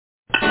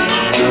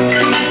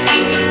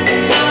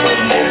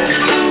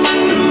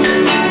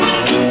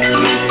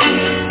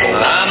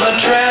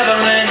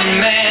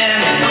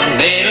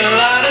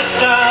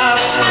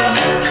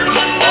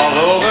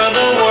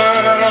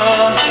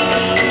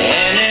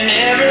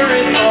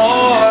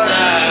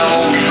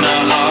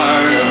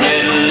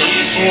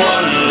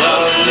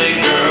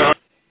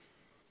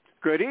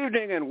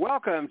evening and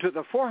welcome to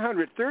the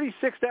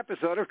 436th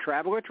episode of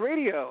Travel It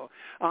Radio.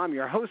 I'm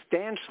your host,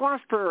 Dan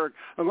Schlossberg,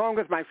 along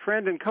with my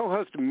friend and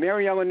co-host,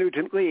 Mary Ellen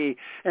Nugent-Lee.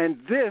 And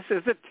this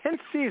is the 10th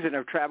season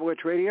of Travel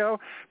It Radio,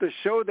 the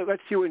show that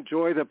lets you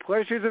enjoy the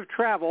pleasures of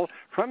travel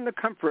from the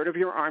comfort of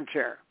your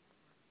armchair.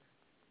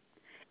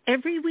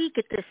 Every week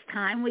at this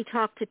time, we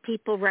talk to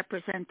people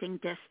representing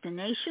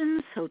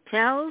destinations,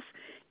 hotels,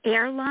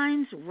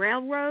 airlines,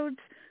 railroads,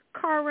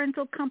 car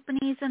rental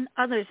companies, and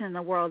others in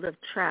the world of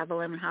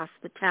travel and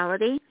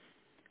hospitality,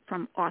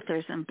 from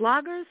authors and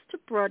bloggers to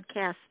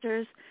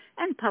broadcasters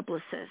and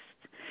publicists.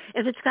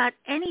 If it's got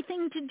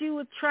anything to do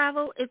with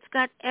travel, it's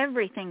got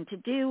everything to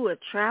do with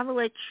Travel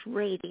It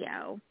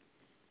Radio.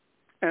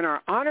 And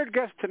our honored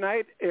guest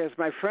tonight is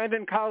my friend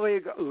and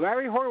colleague,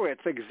 Larry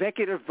Horwitz,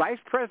 Executive Vice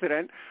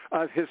President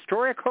of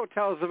Historic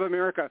Hotels of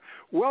America.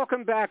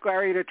 Welcome back,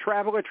 Larry, to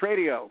Travel It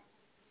Radio.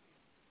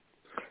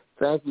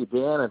 Thank you,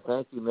 Dan, and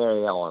thank you,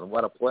 Mary Ellen.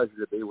 What a pleasure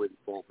to be with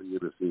both of you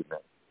this evening.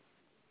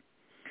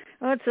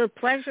 Well, it's a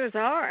pleasure's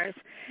ours.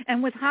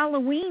 And with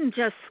Halloween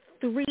just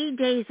 3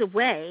 days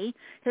away,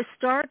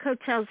 Historic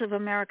Hotels of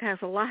America has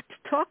a lot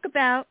to talk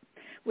about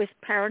with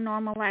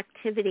paranormal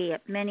activity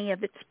at many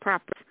of its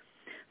properties.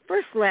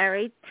 First,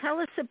 Larry, tell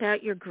us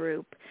about your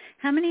group.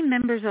 How many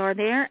members are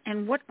there,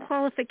 and what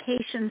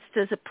qualifications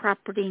does a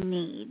property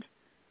need?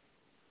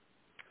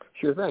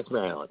 Sure, thanks,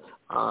 Mary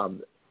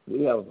Ellen.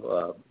 We have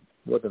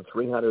more than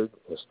 300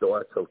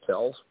 historic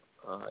hotels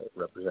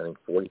representing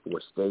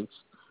 44 states,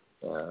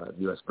 the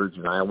U.S.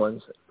 Virgin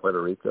Islands, Puerto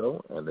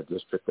Rico, and the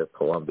District of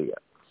Columbia.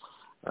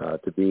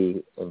 To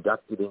be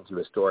inducted into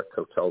Historic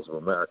Hotels of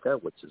America,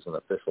 which is an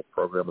official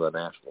program of the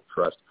National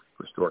Trust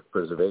for Historic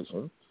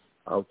Preservation,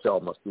 a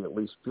hotel must be at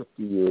least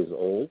 50 years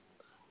old,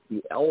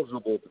 be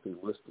eligible to be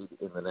listed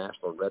in the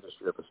National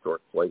Registry of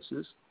Historic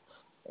Places,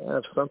 and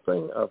if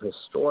something of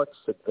historic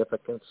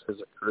significance has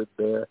occurred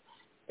there,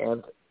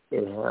 and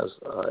it has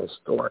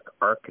historic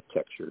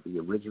architecture. The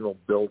original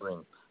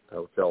building the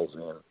hotel's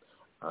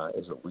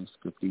in is at least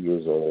 50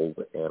 years old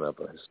and of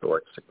a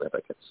historic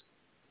significance.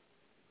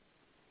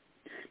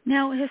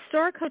 Now,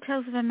 Historic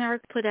Hotels of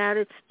America put out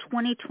its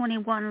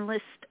 2021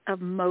 list of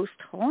most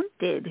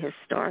haunted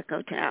historic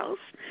hotels.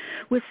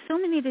 With so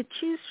many to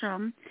choose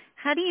from,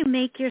 how do you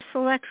make your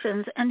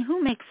selections, and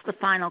who makes the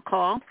final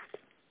call?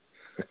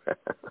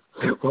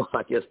 Well,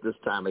 I guess this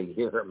time of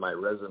year my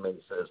resume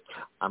says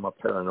I'm a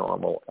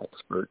paranormal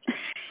expert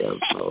of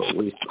at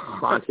least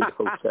haunted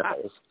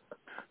hotels.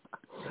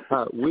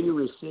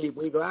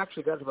 We've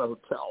actually got to the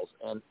hotels,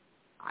 and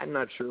I'm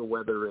not sure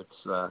whether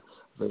it's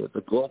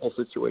the global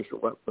situation,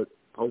 but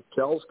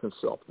hotels can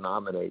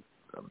self-nominate.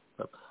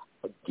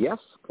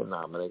 Guests can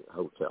nominate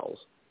hotels.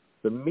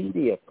 The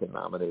media can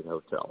nominate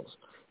hotels.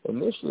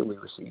 And this year we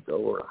received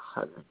over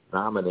 100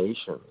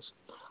 nominations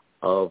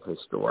of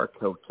historic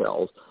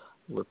hotels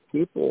where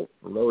people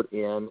wrote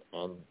in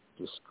and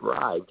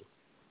described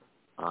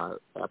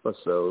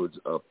episodes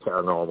of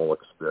paranormal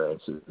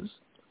experiences,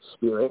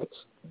 spirits,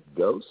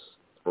 ghosts,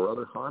 or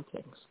other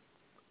hauntings.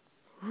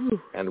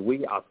 And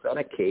we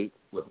authenticate.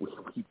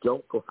 We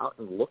don't go out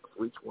and look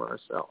for each one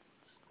ourselves.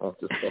 I have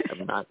to say,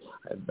 I'm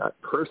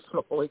not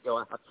personally go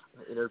out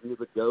and interview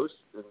the ghost,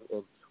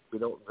 and we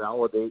don't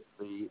validate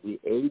the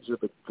age of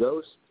the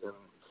ghost and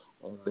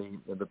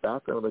the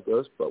background of the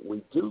ghost, but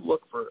we do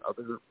look for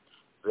other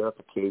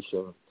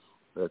verification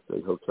that the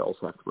hotels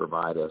have to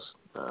provide us,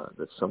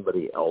 that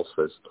somebody else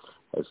has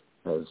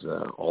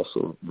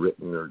also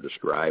written or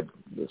described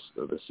the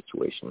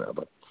situation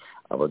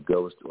of a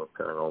ghost or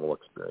a paranormal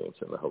experience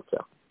in the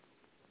hotel.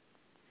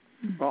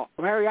 Well,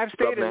 Larry, I've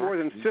stayed in more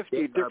than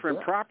 50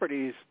 different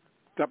properties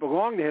that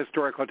belong to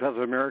Historic Hotels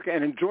of America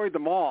and enjoyed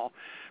them all,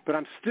 but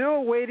I'm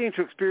still waiting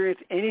to experience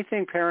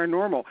anything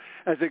paranormal.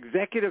 As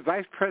Executive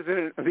Vice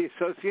President of the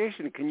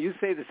Association, can you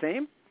say the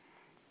same?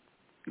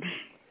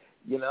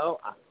 You know,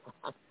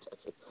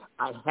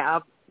 I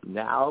have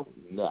now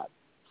met,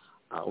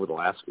 over the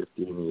last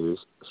 15 years,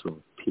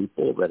 some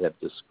people that have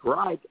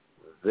described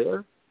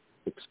their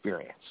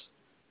experience,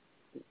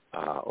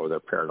 or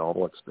their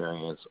paranormal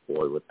experience,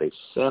 or what they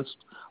sensed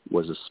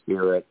was a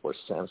spirit, or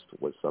sensed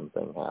was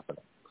something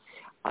happening.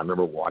 I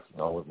remember walking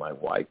home with my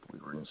wife. We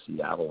were in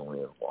Seattle, and we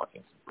were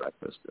walking for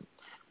breakfast, and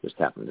just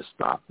happened to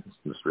stop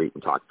in the street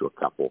and talk to a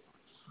couple.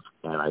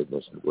 And I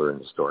mentioned we're in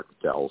historic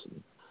hotels,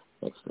 and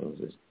next thing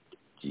is,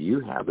 do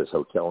you have this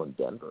hotel in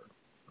Denver?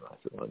 And I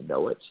said, well, I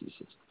know it. She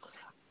says,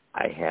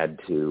 I had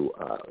to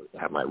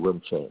have my room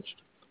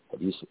changed.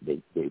 Have you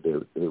seen,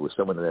 there was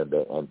someone in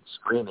there and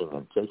screaming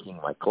and taking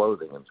my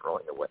clothing and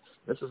throwing it away.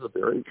 This is a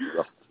very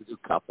well-to-do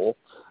couple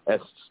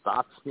that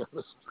stopped me on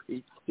the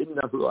street, didn't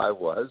know who I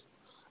was.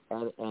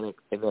 And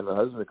then the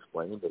husband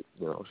explained that,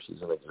 you know,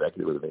 she's an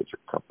executive with a major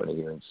company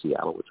here in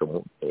Seattle, which I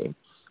won't name.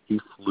 He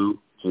flew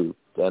to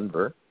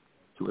Denver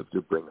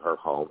to bring her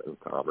home and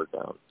calm her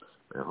down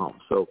her home.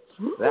 So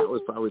that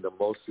was probably the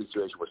most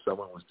situation where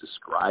someone was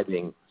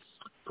describing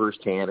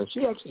firsthand. And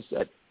she actually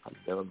said, I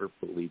never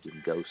believed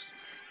in ghosts.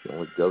 The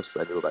only ghosts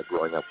I knew about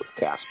growing up was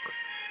Casper.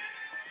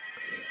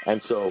 And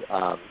so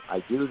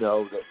I do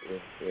know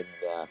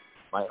that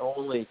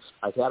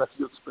I've had a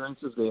few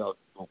experiences, we'll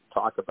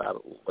talk about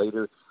it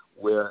later,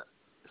 where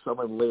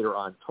someone later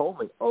on told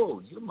me,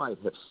 oh, you might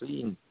have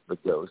seen the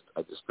ghost.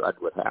 I described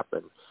what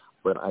happened,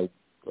 but I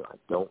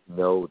don't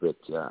know that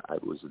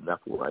it was enough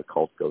where I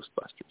called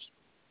Ghostbusters.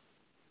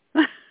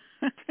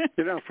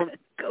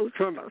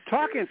 From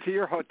talking to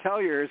your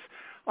hoteliers,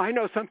 I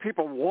know some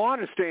people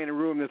want to stay in a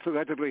room that's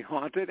allegedly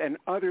haunted, and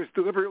others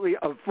deliberately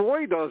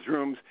avoid those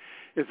rooms.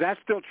 Is that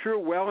still true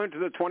well into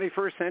the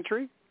 21st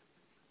century?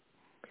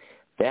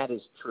 That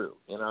is true.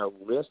 In our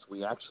list,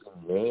 we actually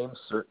name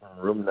certain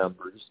room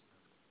numbers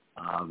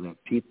that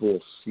people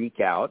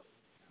seek out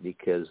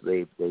because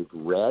they've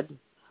read.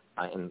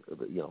 And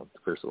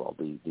first of all,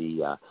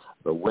 the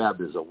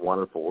web is a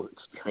wonderful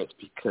experience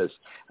because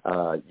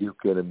you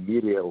can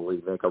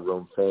immediately make a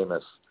room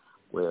famous.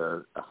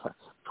 Where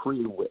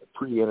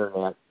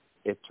pre-internet,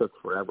 it took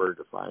forever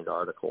to find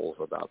articles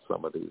about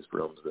some of these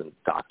rooms and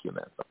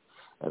document them.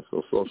 And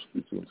so,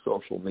 between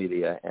social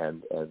media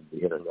and the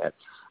internet,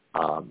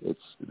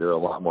 there are a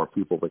lot more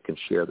people that can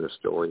share their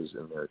stories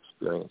and their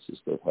experiences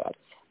they've had.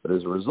 But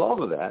as a result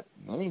of that,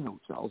 many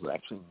hotels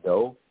actually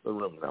know the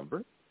room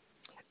number.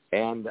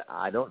 And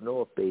I don't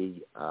know if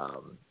they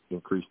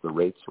increase the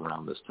rates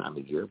around this time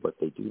of year, but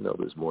they do know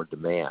there's more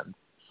demand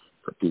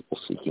for people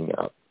seeking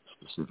out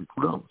specific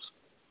rooms.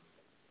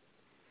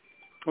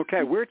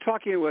 Okay, we're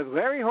talking with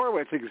Larry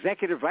Horowitz,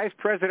 Executive Vice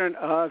President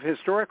of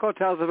Historic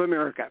Hotels of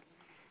America.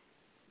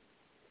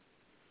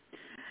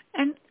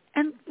 And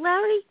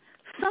Larry,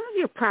 some of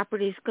your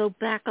properties go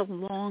back a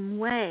long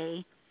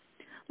way.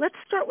 Let's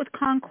start with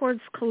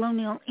Concord's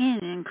Colonial Inn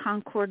in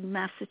Concord,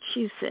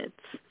 Massachusetts.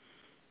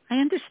 I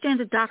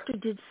understand a doctor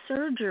did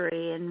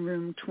surgery in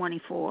room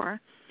 24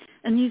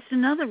 and used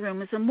another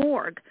room as a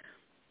morgue.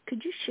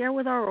 Could you share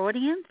with our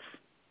audience?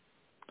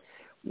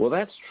 Well,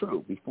 that's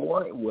true.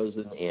 Before it was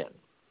an inn.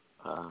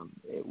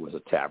 It was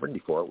a tavern.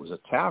 Before it was a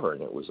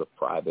tavern, it was a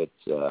private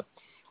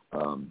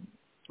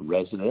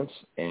residence.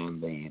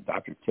 And the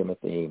Dr.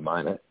 Timothy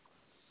Minot,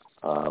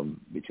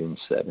 between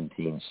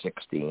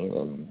 1716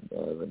 and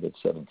the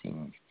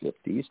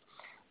mid-1750s,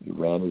 he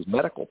ran his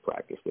medical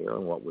practice there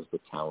in what was the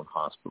town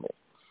hospital.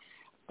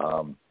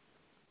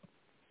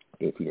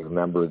 If you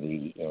remember,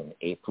 in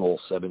April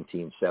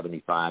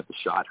 1775, the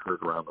shot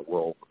heard around the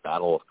world, the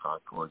Battle of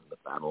Concord and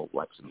the Battle of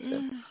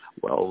Lexington.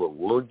 Well, the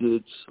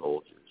wounded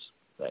soldiers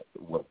that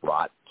were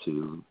brought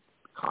to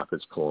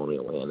Concord's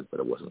Colonial Inn, but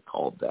it wasn't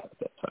called that at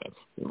that time.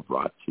 They were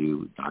brought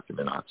to Dr.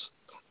 Minot's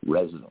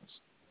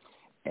residence.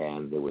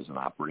 And there was an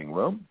operating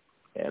room,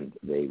 and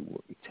they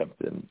were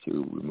attempting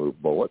to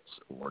remove bullets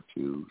or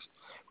to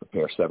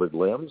repair severed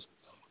limbs.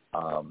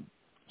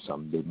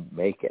 Some didn't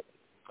make it.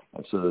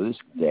 And so to this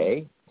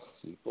day,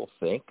 people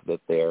think that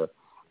there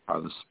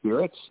are the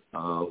spirits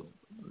of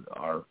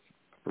our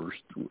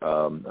first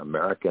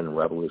American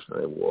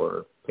Revolutionary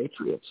War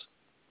patriots.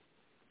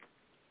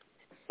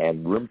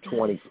 And room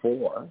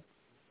 24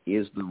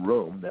 is the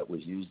room that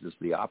was used as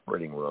the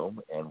operating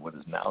room and what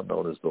is now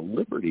known as the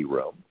Liberty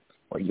Room,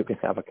 where you can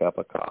have a cup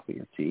of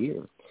coffee or tea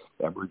or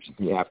beverage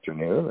in the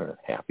afternoon or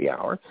happy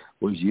hour,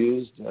 was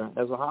used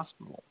as a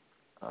hospital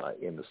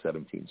in the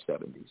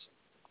 1770s.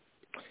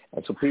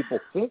 And so people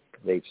think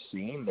they've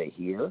seen, they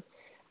hear,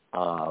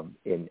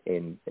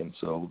 and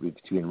so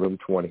between room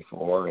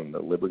 24 and the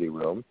Liberty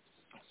Room.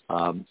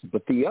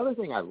 But the other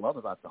thing I love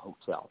about the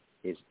hotel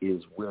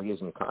is where it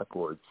is in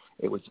Concord.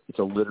 It's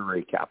a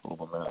literary capital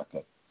of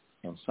America,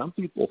 and some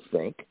people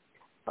think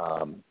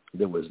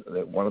there was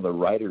one of the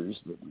writers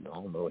that we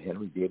all know,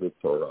 Henry David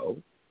Thoreau,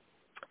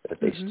 that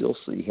they still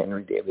see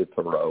Henry David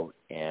Thoreau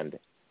and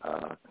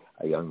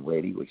a young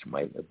lady, which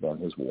might have been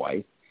his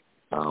wife,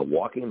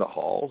 walking the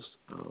halls,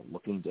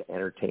 looking to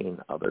entertain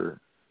other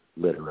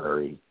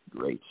literary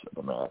greats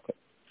of America.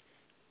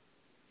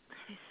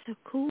 That is so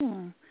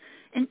cool.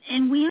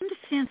 And we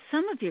understand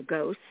some of your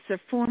ghosts are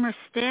former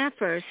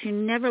staffers who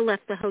never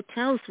left the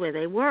hotels where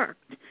they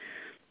worked.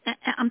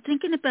 I'm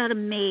thinking about a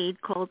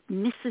maid called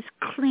Mrs.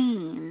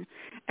 Clean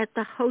at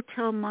the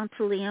Hotel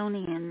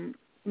Monteleone in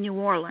New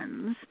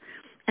Orleans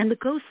and the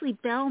ghostly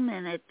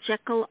bellman at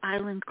Jekyll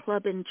Island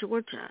Club in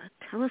Georgia.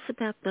 Tell us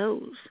about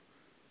those.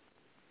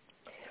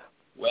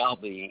 Well,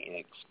 the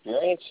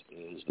experience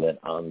is that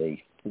on the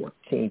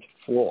 14th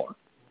floor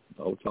of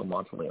the Hotel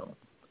Monteleone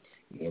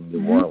in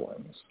New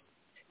Orleans,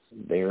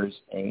 there's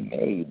a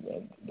maid,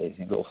 and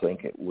people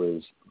think it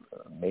was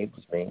maid's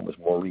name was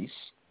Maurice,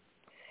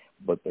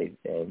 but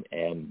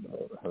and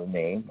her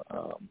name,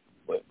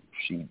 but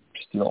she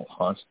still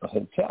haunts the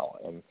hotel,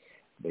 and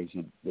they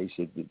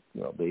said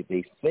that,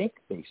 they think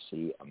they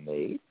see a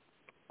maid,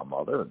 a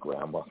mother, a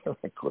grandmother,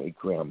 a great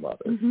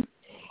grandmother,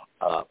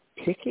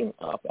 picking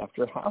up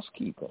after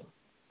housekeeping.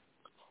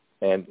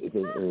 And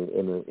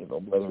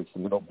whether it's the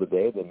middle of the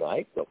day or the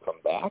night, they'll come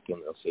back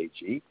and they'll say,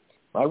 gee,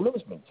 my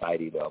room's been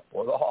tidied up,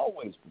 or the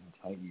hallway's been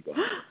tidied up.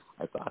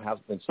 I thought,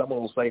 and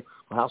someone will say,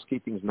 well,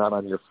 housekeeping's not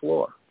on your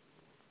floor.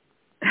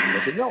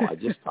 And I said, no, I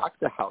just talked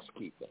to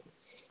housekeeping.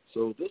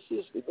 So in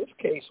this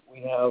case,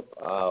 we have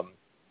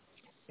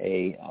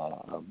a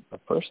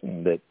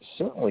person that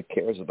certainly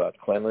cares about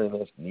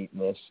cleanliness,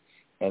 neatness,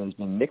 and has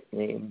been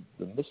nicknamed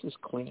the Mrs.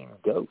 Clean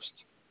Ghost,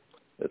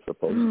 that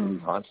supposedly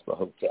haunts the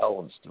hotel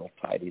and still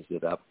tidies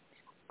it up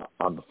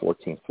on the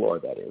 14th floor,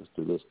 that is,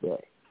 to this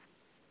day.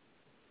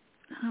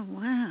 Oh,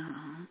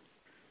 wow.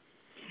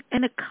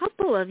 And a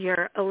couple of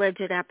your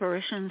alleged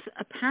apparitions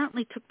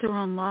apparently took their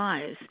own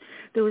lives.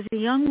 There was a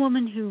young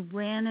woman who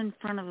ran in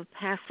front of a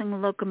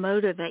passing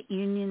locomotive at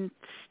Union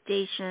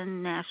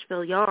Station,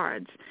 Nashville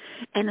Yards,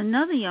 and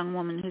another young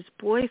woman whose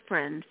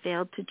boyfriend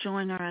failed to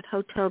join her at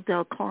Hotel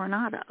del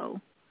Coronado.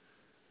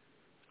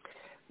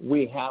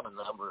 We have a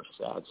number of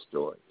sad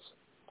stories,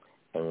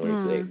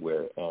 and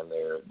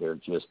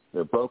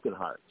they're broken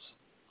hearts.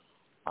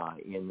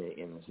 In the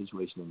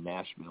situation in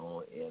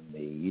Nashville, in the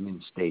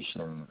Union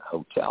Station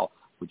Hotel,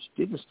 which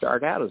didn't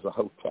start out as a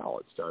hotel.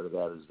 It started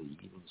out as the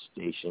Union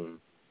Station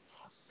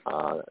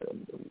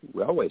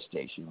railway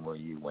station where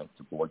you went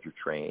to board your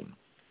train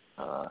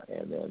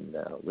and then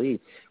leave.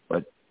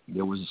 But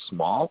there was a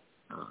small,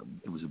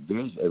 it was a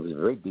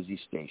very busy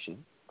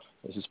station.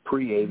 This is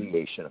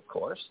pre-aviation, of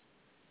course,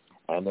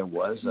 and there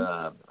was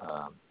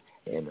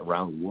in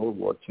around World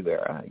War II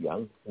era, a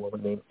young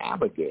woman named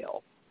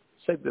Abigail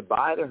said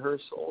goodbye to her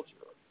soldier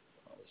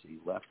as he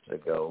left to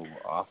go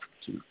off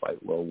to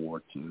fight World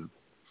War II.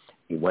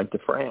 He went to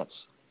France.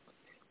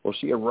 Well,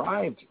 she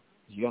arrived.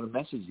 She got a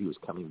message he was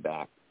coming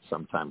back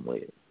sometime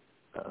later,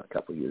 a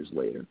couple of years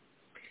later.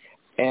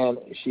 And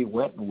she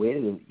went and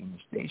waited in the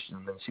station,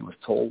 and then she was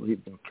told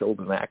he'd been killed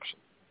in action.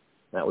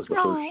 That was the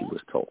first she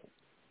was told.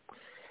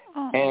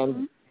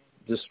 And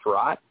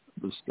distraught,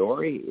 the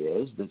story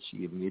is that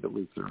she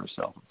immediately threw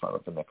herself in front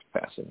of the next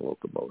passing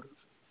locomotive.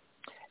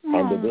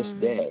 And to this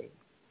day,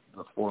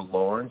 the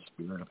forlorn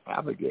spirit of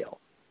Abigail,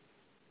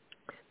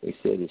 they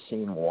say, is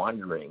seen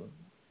wandering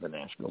the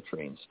Nashville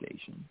train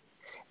station.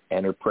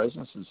 And her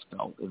presence is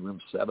felt in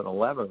room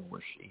 711,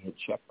 where she had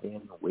checked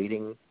in,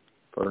 waiting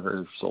for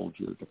her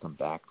soldier to come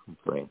back from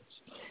France.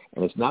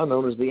 And it's now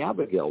known as the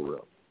Abigail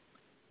Room.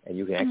 And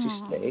you can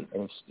actually stay,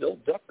 and it's still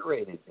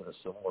decorated in a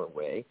similar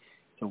way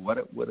to what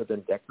it would have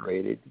been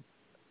decorated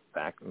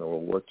back in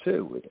World War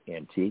II, with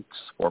antiques,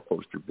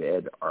 four-poster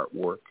bed,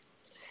 artwork,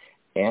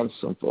 and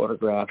some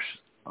photographs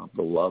of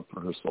the love for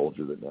her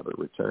soldier that never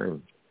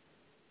returned.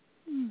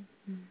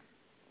 Mm-hmm.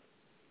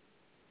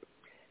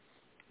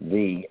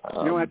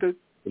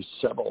 There's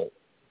several.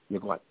 You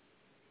know what?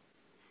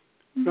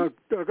 No,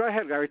 go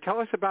ahead, Larry. Tell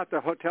us about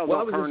the Hotel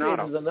del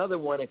Coronado. There's another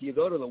one. If you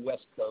go to the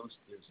West Coast,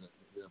 there's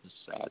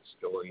a sad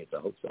story at the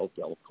Hotel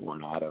del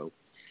Coronado,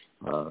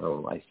 one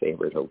of my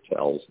favorite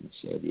hotels in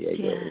San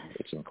Diego. Yeah.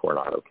 It's in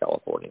Coronado,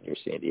 California, near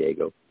San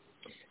Diego.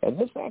 And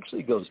this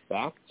actually goes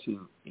back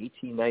to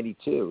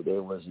 1892.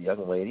 There was a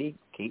young lady,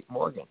 Kate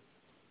Morgan,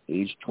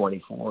 age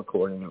 24,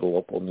 according to the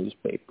local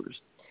newspapers.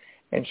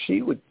 And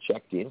she would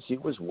check in. She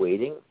was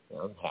waiting,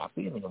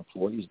 unhappy, and the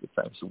employees at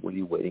the time said, "What are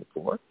you waiting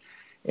for?"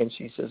 And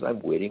she says, "I'm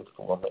waiting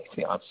for my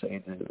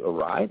fiancé to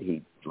arrive.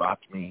 He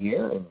dropped me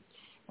here,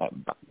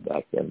 and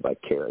back then by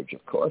carriage,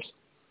 of course,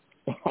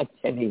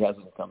 and he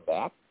hasn't come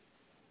back."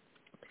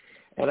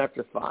 And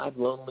after 5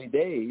 lonely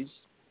days,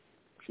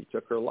 she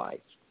took her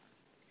life.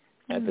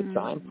 At the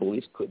time,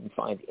 police couldn't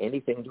find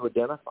anything to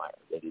identify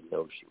her. They didn't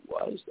know who she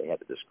was. They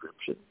had a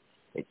description.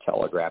 They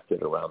telegraphed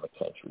it around the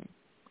country.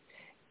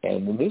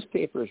 And the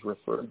newspapers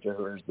referred to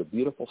her as the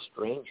beautiful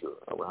stranger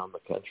around the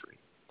country.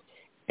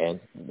 And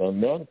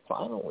then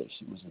finally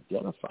she was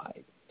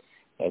identified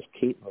as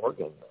Kate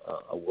Morgan,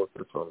 a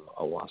worker from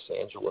a Los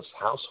Angeles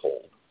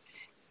household,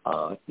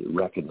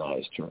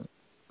 recognized her.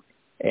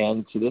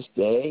 And to this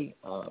day,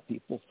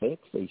 people think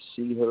they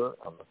see her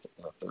on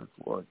the third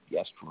floor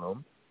guest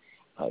room.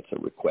 It's a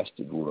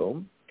requested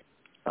room.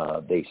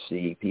 They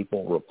see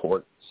people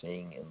report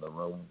seeing in the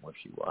room where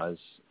she was,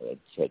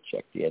 had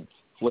checked in,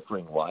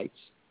 flickering lights.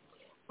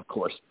 Of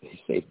course,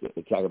 they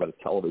talk about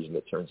a television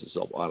that turns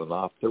itself on and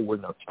off. There were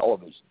no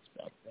televisions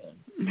back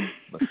then.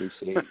 But they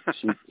say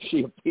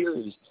she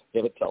appears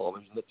in a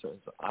television that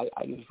turns on.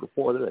 I just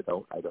report it.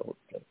 I don't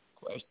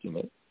question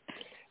it.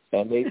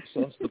 And they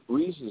sense the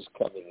breezes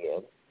coming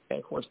in, and,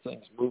 of course,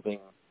 things moving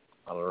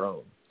on their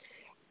own.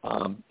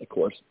 Of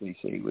course, they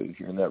say if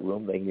you're in that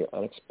room, they hear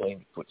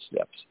unexplained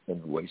footsteps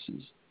and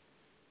voices.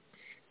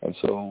 And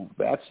so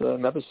that's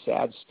another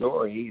sad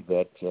story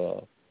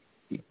that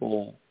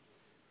people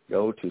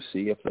go to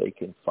see if they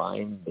can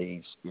find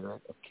the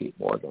spirit of Kate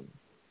Morgan.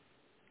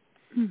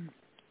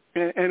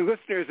 And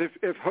listeners,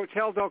 if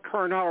Hotel del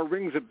Coronado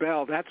rings a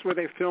bell, that's where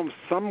they filmed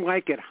Some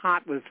Like It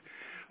Hot with,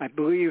 I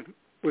believe,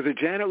 was it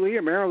Janet Leigh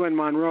or Marilyn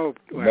Monroe?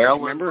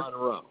 Marilyn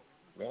Monroe.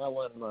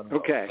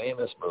 Okay.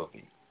 Famous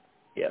movie.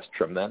 Yes,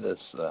 tremendous.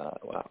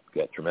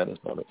 Tremendous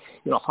movie.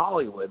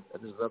 Hollywood.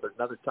 There's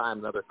another time,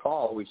 another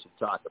call. We should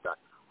talk about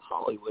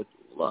Hollywood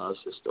loves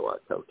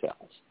historic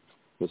hotels.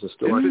 Because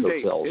historic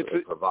hotels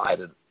are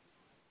provided.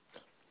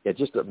 It's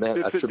just a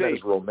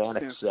tremendous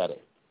romantic setting.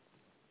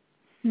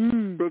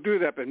 We'll do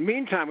that. But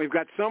meantime, we've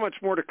got so much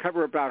more to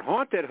cover about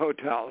haunted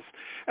hotels.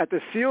 At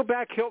the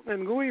Sealback Hilton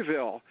in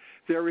Louisville,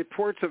 there are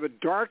reports of a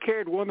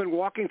dark-haired woman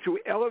walking through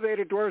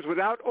elevator doors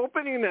without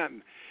opening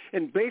them.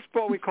 In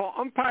baseball, we call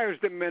umpires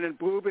the men in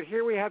blue, but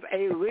here we have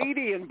a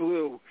lady in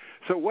blue.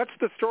 So what's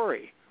the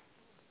story?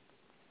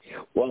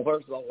 Well,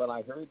 first of all, when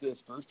I heard this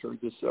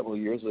several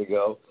years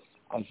ago,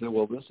 I said,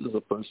 well, this is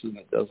a person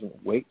that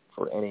doesn't wait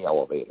for any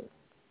elevator.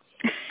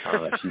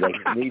 She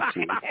doesn't need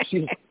to.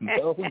 She's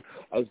known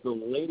as the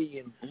lady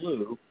in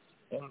blue.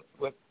 And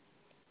with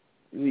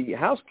the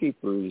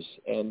housekeepers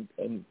and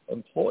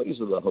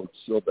employees of the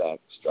Sealback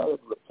started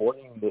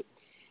reporting that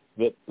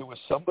there was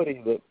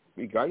somebody that,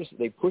 regardless,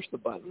 they pushed the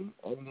button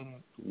and then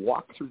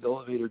walked through the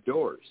elevator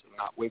doors and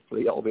not wait for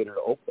the elevator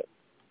to open.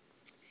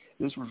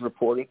 This was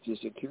reported to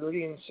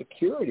security, and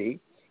security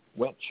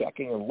went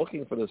checking and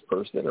looking for this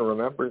person, and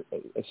remember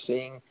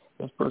seeing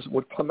this person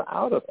would come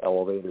out of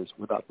elevators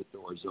without the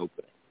doors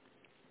opening.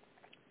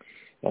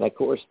 And, of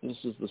course, this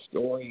is the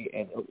story,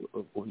 and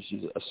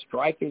she's a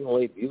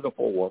strikingly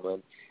beautiful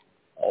woman,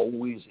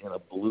 always in a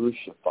blue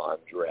chiffon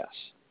dress.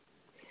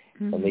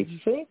 Mm-hmm. And they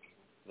think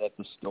that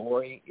the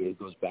story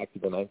goes back to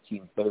the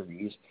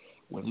 1930s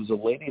when there was a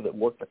lady that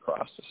worked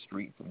across the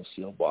street from the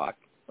Sealback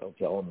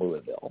Hotel in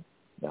Louisville,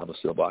 now the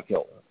Sealback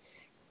Hilton,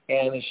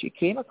 and she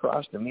came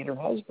across to meet her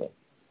husband.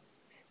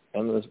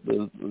 And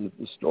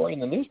the story in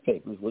the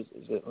newspapers was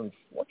that,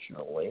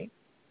 unfortunately,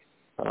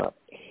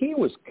 he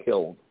was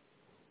killed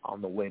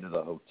on the way to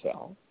the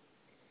hotel.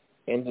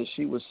 And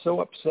she was so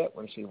upset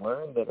when she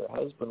learned that her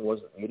husband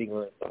wasn't meeting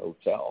her at the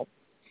hotel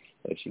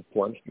that she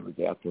plunged to her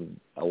death in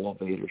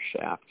elevator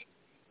shaft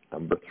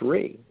number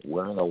 3,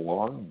 wearing a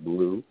long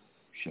blue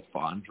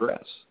chiffon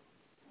dress.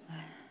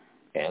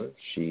 And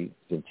she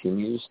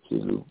continues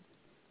to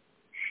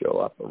show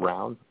up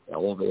around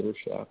elevator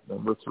shaft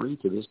number 3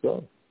 to this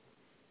day.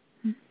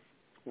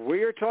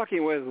 We are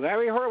talking with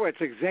Larry Horowitz,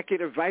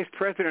 Executive Vice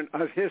President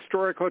of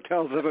Historic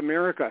Hotels of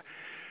America.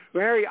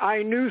 Larry,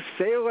 I knew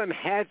Salem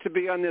had to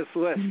be on this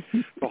list.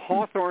 The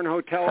Hawthorne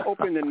Hotel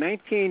opened in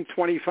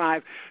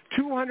 1925,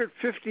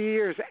 250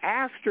 years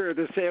after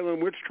the Salem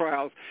witch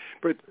trials,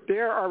 but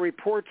there are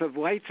reports of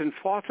lights and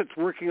faucets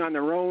working on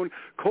their own,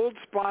 cold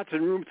spots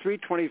in room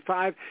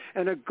 325,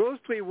 and a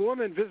ghostly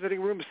woman visiting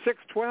room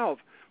 612.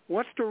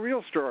 What's the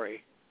real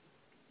story?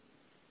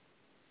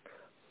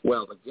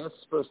 Well, the guest,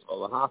 first of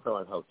all, the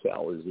Hawthorne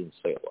Hotel is in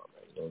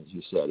Salem. As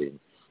you said, in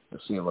the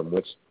Salem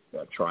witch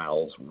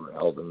trials were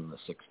held in the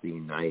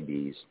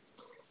 1690s,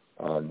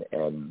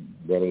 and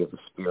many of the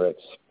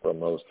spirits from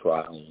those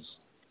trials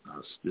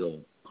still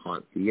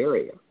haunt the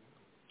area.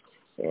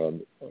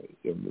 And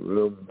in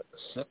room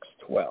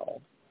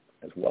 612,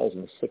 as well as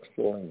in the 6th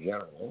floor in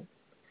general,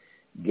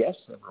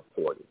 guests have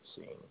reported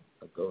seeing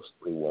a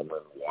ghostly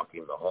woman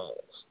walking the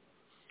halls.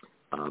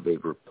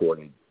 They've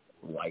reported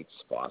lights,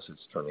 faucets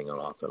turning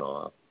on and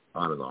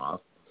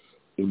off.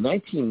 In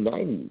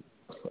 1990,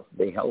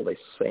 they held a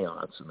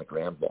seance in the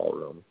Grand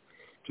Ballroom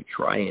to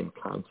try and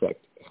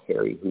contact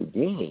Harry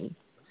Houdini,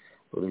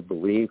 who they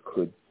believe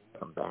could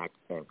come back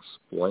and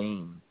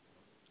explain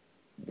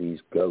these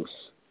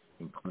ghosts,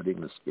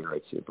 including the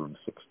spirits of room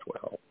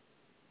 612.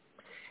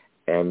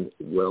 And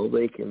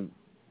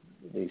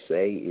they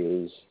say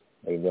is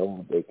they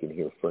know they can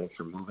hear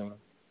furniture moving,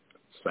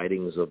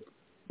 sightings of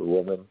the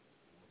woman.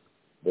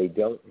 They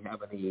don't have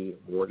any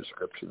more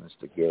descriptions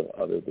to give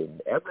other than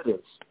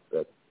evidence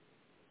that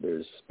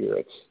there's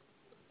spirits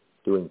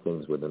doing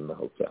things within the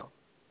hotel.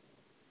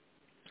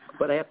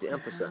 But I have to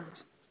emphasize,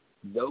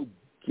 no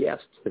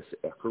guest has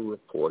ever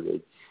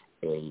reported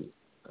a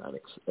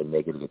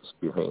negative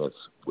experience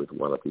with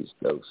one of these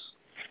ghosts.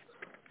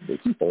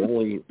 It's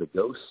only the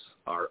ghosts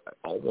are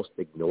almost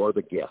ignore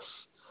the guests.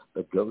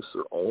 The ghosts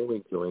are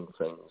only doing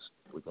things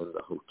within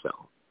the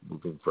hotel,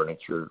 moving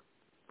furniture,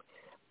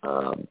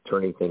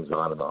 turning things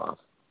on and off,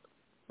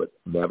 but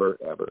never,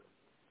 ever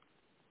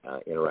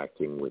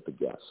interacting with the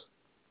guests.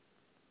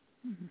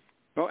 Mm-hmm.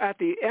 Well, at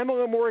the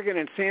Emily Morgan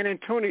in San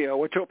Antonio,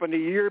 which opened a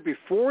year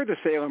before the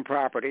Salem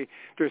property,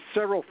 there's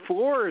several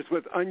floors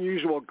with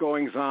unusual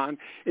goings-on,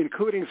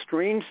 including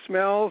strange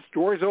smells,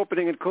 doors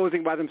opening and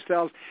closing by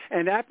themselves,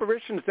 and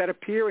apparitions that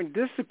appear and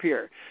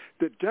disappear.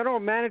 The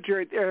general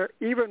manager there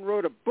even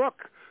wrote a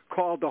book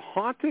called The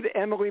Haunted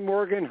Emily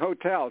Morgan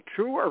Hotel.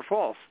 True or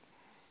false?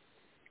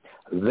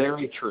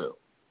 Very true.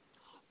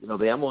 You know,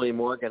 the Emily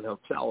Morgan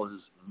Hotel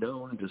is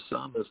known to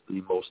some as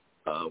the most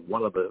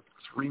one of the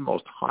 3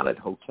 most haunted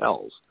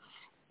hotels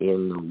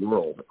in the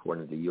world,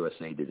 according to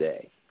USA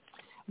Today.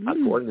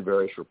 According to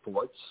various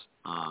reports,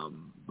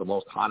 the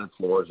most haunted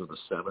floors are the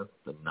 7th,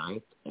 the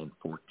 9th, and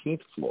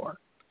 14th floor.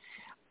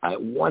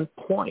 At one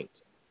point,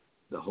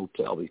 the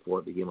hotel, before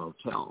it became a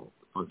hotel,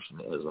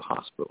 functioned as a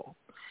hospital.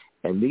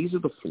 And these are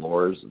the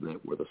floors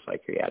that were the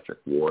psychiatric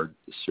ward,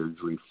 the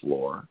surgery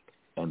floor,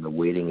 and the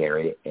waiting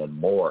area and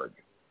morgue,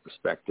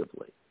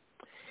 respectively.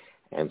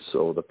 And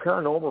so the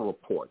paranormal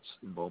reports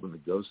involving the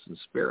ghosts and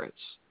spirits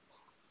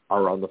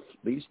are on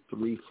these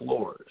 3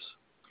 floors.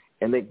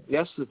 And the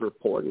guests have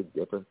reported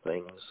different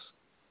things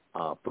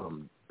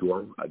from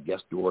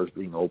guest doors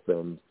being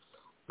opened,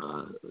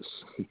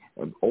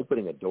 and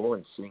opening a door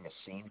and seeing a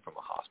scene from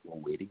a hospital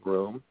waiting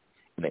room,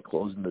 and then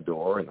closing the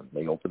door, and then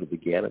they open it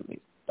again, and they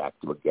back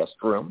to a guest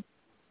room.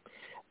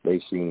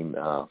 They've seen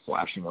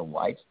flashing of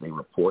lights. They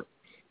report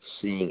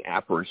seeing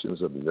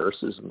apparitions of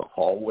nurses in the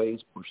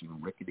hallways pushing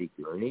rickety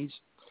gurneys.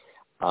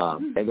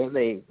 And then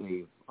they've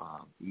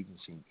even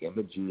seen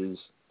images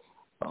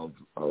of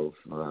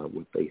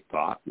what they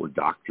thought were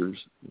doctors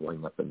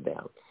going up and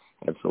down.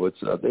 And so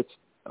it's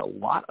a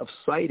lot of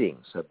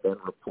sightings have been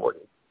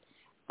reported.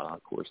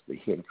 Of course, the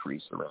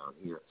increase around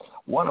here.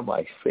 One of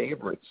my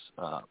favorites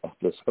of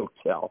this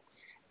hotel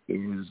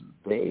is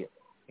they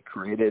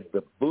created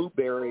the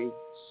Boo-Berry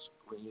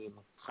Scream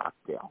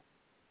cocktail,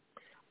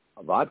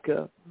 a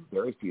vodka,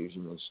 berry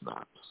fusion, and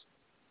schnapps.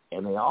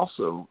 And they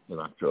also, in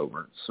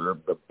October,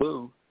 served the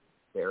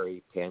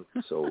Boo-Berry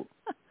pancake.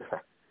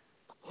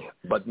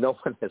 But no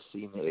one has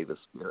seen any of the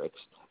spirits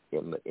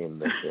in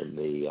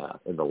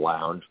the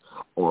lounge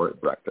or at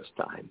breakfast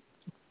time.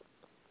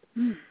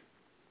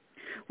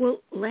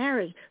 Well,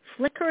 Larry,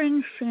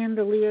 flickering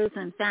chandeliers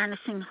and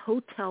vanishing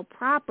hotel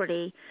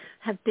property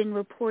have been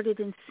reported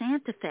in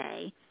Santa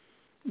Fe,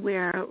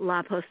 where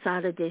La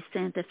Posada de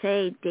Santa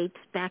Fe dates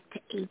back to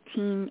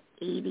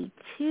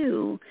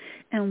 1882.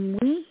 And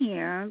we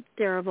hear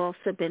there have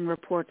also been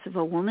reports of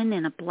a woman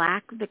in a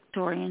black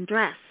Victorian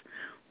dress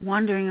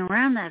wandering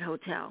around that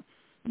hotel.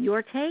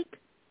 Your take?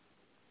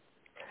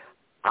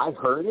 I've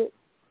heard it.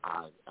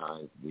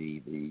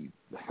 The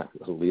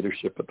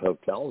leadership of the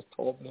hotel has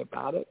told me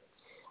about it.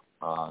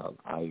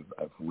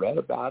 I've read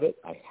about it.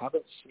 I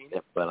haven't seen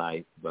it, but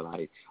when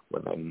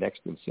I'm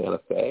next in Santa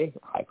Fe,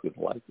 I would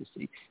like to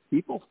see.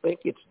 People think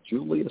it's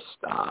Julia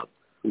Staub,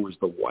 who was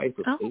the wife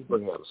of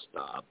Abraham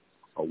Staub,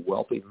 a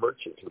wealthy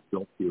merchant who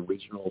built the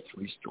original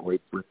 3-story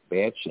brick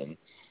mansion,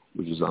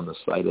 which is on the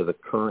site of the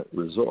current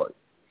resort.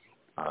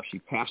 She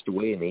passed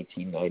away in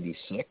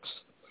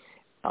 1896,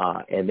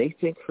 and they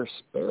think her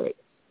spirit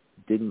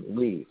didn't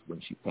leave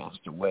when she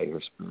passed away. Her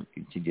spirit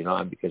continued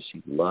on because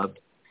she loved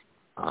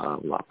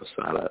La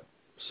Posada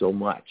so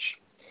much.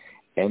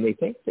 And they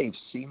think they've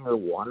seen her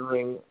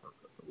wandering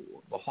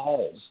the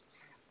halls.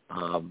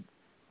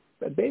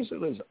 But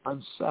basically it's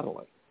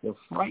unsettling. They're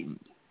frightened.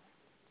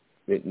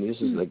 This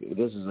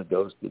is a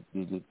ghost that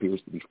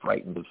appears to be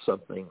frightened of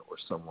something or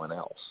someone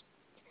else.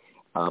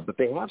 But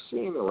they have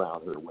seen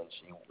around her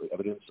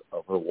evidence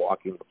of her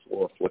walking the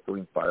floor,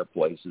 flickering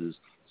fireplaces,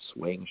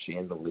 swaying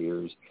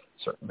chandeliers,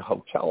 certain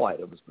hotel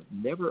items, but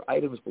never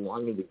items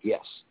belonging to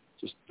guests,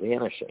 just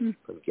vanishing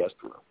from guest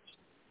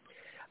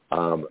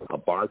rooms. A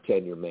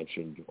bartender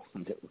mentioned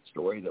the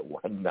story that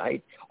one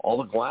night all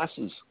the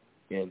glasses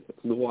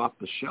flew off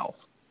the shelf.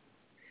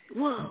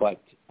 Whoa.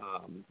 But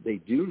they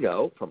do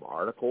know from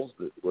articles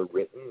that were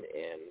written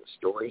and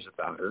stories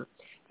about her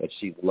that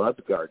she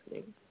loved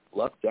gardening,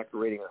 loved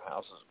decorating her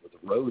houses with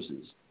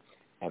roses,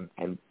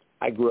 and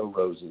I grow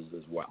roses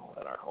as well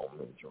at our home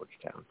in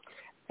Georgetown.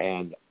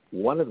 And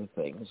one of the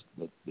things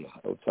that the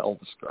hotel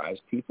describes,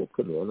 people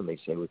come in and they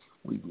say,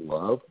 we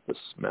love the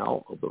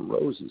smell of the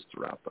roses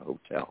throughout the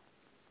hotel.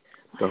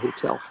 The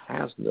hotel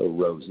has no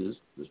roses,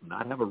 does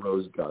not have a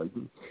rose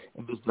garden,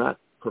 and does not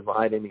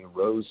provide any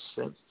rose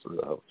scents to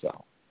the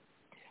hotel.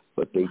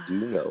 But they do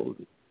know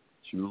that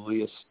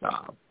Julia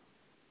Staub,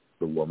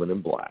 the woman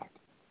in black,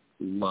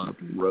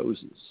 loved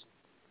roses,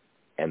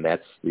 and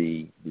that's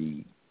the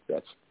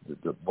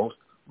most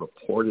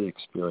reported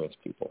experience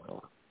people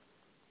have.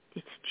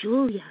 It's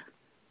Julia.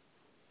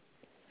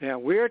 Yeah,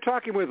 we are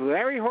talking with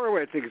Larry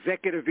Horowitz,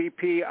 Executive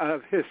VP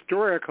of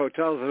Historic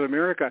Hotels of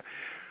America.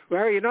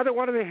 Larry, another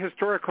one of the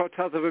Historic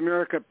Hotels of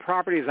America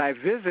properties I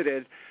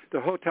visited, the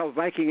Hotel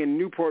Viking in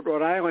Newport,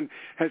 Rhode Island,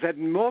 has had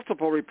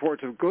multiple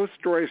reports of ghost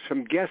stories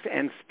from guests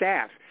and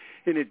staff.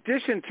 In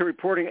addition to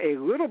reporting a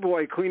little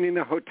boy cleaning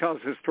the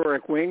hotel's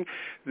historic wing,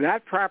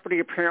 that property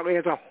apparently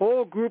has a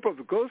whole group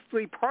of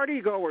ghostly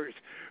partygoers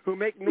who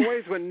make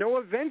noise when no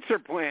events are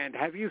planned.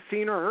 Have you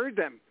seen or heard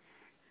them?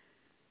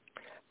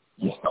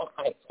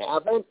 I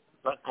haven't,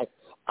 but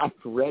I've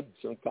read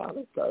some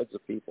comment cards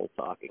of people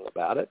talking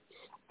about it.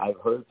 I've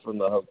heard from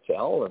the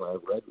hotel, and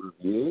I've read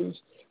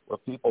reviews where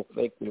people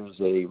think there's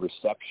a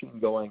reception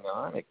going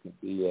on. It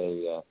could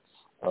be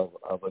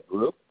of a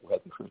group,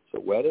 whether it's a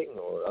wedding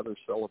or other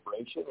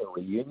celebration or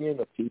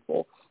reunion of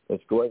people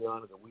that's going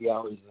on in the wee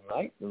hours of the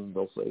night, and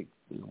they'll say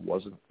there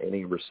wasn't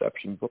any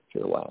reception booked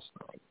here last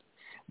night.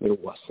 There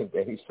wasn't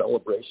any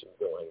celebration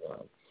going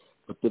on.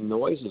 But the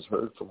noise is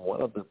heard from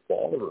one of the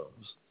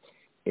ballrooms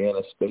in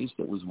a space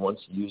that was once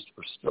used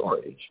for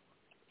storage.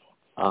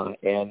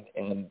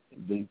 And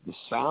the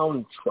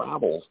sound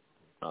travels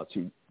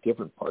to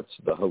different parts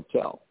of the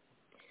hotel.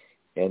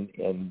 And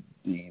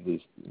the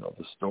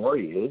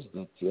story is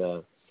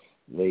that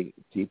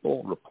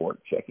people report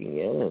checking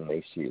in and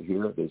they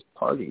hear there's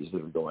parties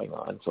that are going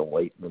on till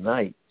late in the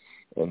night,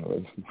 and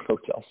the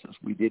hotel says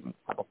we didn't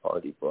have a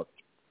party booked.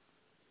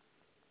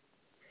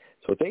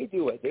 So they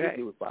do it.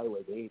 By the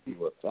way, they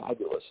do a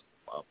fabulous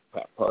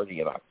party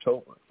in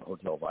October,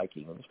 Hotel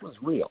Viking, and this was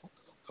real.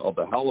 called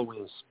the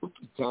Halloween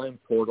Spooky Time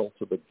Portal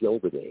to the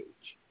Gilded Age.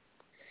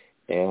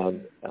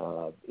 And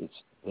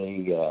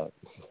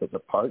the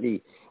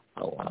party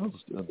allows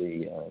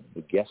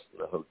the guests in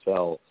the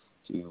hotel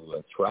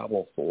to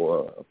travel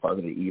for a part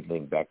of the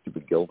evening back to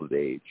the Gilded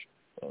Age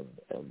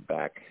and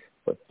back.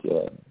 But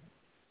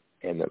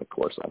and then, of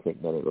course, I think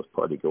many of those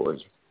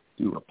partygoers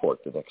do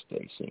report the next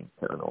day seeing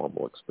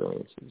paranormal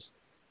experiences.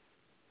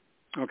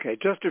 Okay,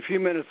 just a few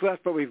minutes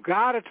left, but we've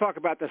got to talk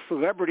about the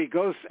celebrity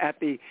ghosts at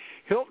the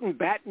Hilton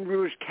Baton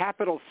Rouge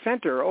Capitol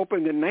Center,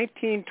 opened in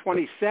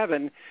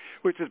 1927,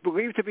 which is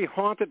believed to be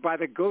haunted by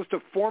the ghost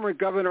of former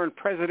governor and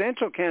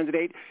presidential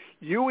candidate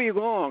Huey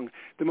Long,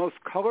 the most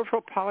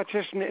colorful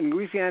politician in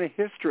Louisiana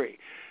history.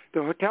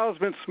 The hotel has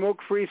been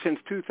smoke-free since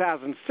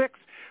 2006,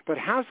 but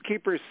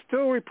housekeepers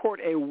still report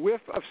a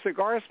whiff of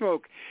cigar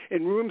smoke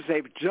in rooms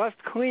they've just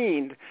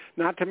cleaned,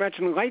 not to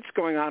mention lights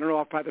going on and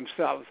off by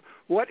themselves.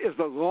 What is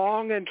the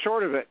long and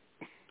short of it?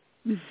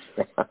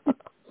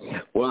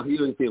 Well,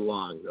 Huey P.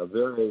 Long, a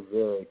very,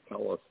 very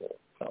colorful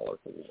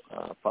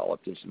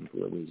politician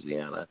for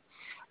Louisiana,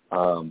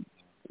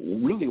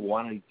 really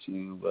wanted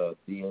to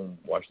be in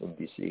Washington,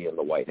 D.C. in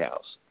the White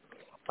House.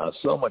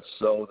 So much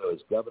so that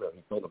as governor,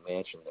 he built a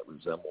mansion that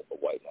resembled the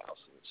White House,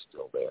 and it's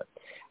still there.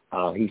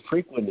 He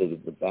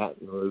frequented the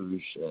Baton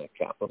Rouge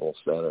Capitol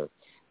Center,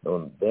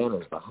 known then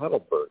as the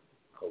Heidelberg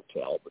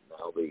Hotel, but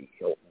now the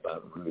Hilton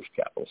Baton Rouge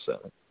Capitol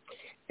Center.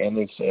 And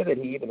they say that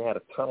he even had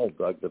a tunnel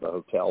dug to the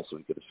hotel so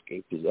he could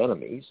escape his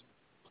enemies,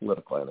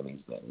 political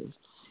enemies, that is,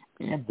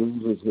 and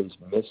visit his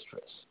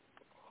mistress.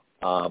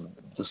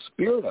 The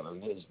spirit of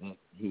him is that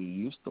he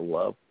used to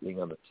love being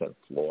on the 10th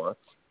floor,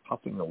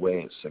 puffing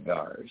away at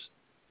cigars.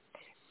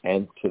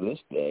 And to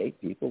this day,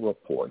 people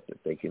report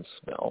that they can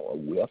smell a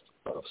whiff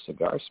of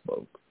cigar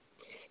smoke,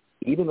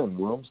 even in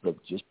rooms that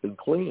have just been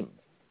cleaned.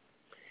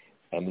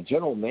 And the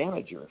general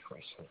manager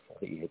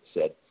recently had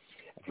said,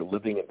 after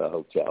living at the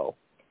hotel,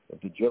 that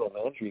the general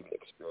manager even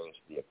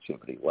experienced the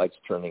activity, lights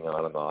turning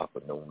on and off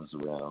when no one was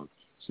around,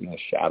 seeing a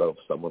shadow of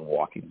someone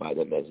walking by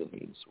the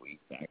mezzanine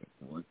suite back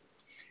and forth.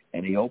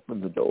 And he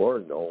opened the door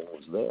and no one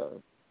was there,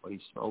 but he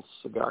smelled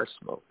cigar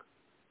smoke.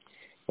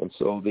 And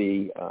so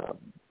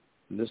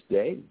this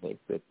day, I think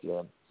that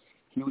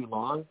Huey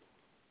Long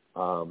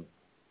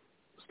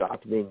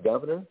stopped being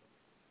governor,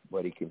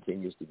 but he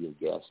continues to be a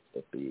guest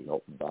at the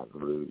Hilton Baton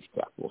Rouge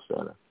Capitol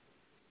Center.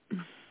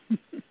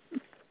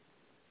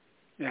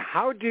 Now,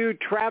 how do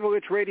Travel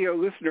Itch Radio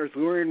listeners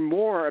learn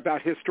more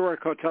about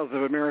Historic Hotels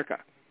of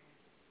America?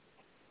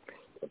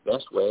 The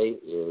best way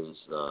is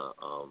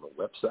on the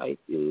website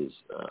is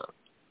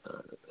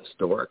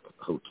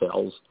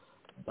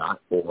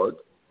historichotels.org.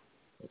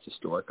 It's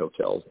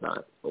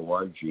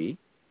historichotels.org.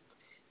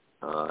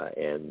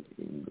 And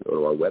you can go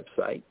to our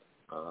website,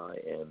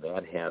 and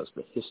that has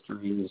the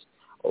histories,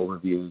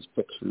 overviews,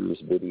 pictures,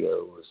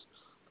 videos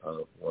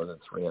of more than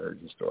 300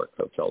 historic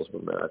hotels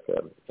of America,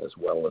 as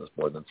well as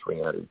more than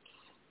 300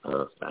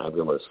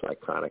 fabulous,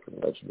 iconic,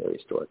 and legendary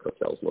historic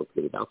hotels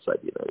located outside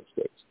the United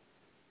States.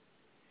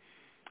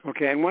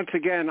 Okay, and once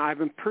again,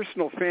 I'm a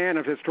personal fan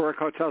of Historic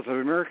Hotels of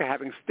America,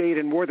 having stayed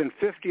in more than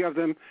 50 of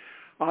them.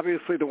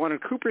 Obviously, the one in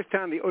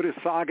Cooperstown, the Otis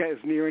Saga,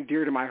 is near and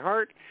dear to my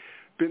heart.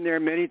 Been there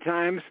many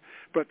times,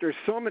 but there's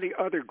so many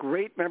other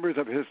great members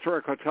of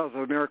Historic Hotels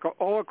of America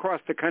all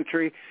across the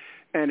country.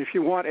 And if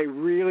you want a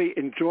really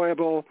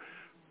enjoyable,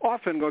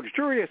 often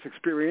luxurious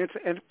experience,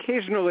 and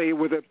occasionally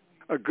with a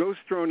ghost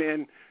thrown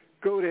in,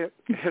 go to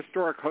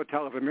Historic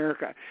Hotel of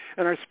America.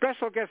 And our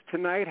special guest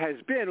tonight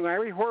has been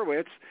Larry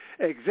Horwitz,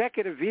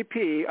 Executive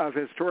VP of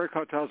Historic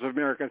Hotels of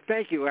America.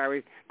 Thank you,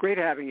 Larry. Great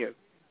having you.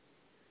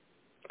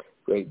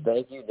 Great.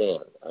 Thank you, Dan.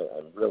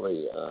 I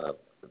really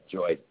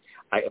enjoyed.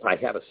 If I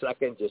have a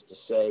second, just to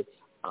say,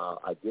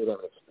 I did have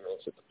an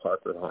experience at the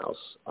Parker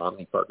House,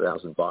 Omni Parker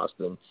House in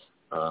Boston.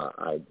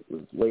 It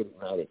was late at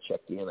night. I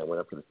checked in. I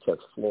went up to the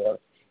 10th floor,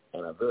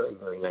 and a very,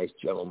 very nice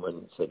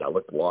gentleman said I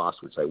looked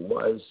lost, which I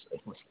was.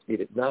 It was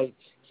late at night.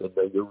 Said,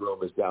 no, your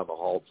room is down the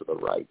hall to the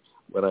right.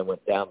 When I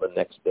went down the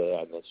next day,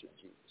 I mentioned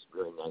this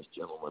very nice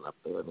gentleman up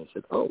there, and they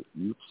said, oh,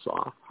 you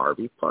saw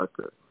Harvey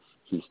Parker.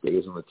 He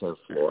stays on the 10th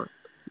floor.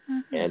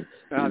 And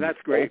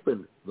that's great.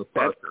 Opened the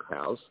Parker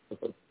House.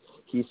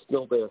 He's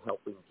still there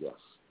helping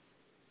guests.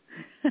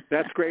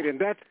 That's great.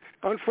 And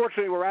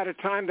unfortunately, we're out of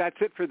time.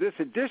 That's it for this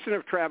edition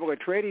of Travel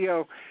Itch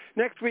Radio.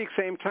 Next week,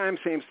 same time,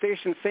 same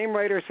station, same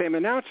writer, same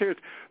announcers.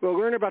 We'll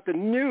learn about the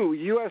new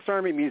U.S.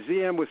 Army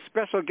Museum with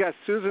special guests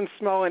Susan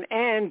Smullen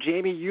and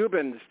Jamie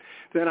Eubens.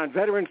 Then on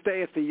Veterans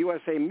Day, it's the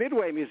USA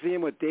Midway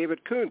Museum with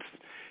David Kuntz.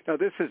 Now,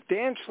 this is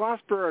Dan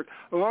Schlossberg,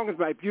 along with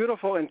my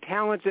beautiful and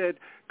talented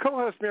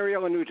co-host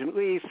Mariella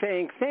Nugent-Lee,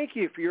 saying thank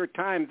you for your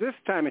time this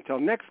time. Until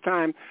next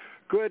time,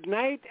 good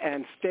night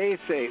and stay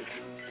safe.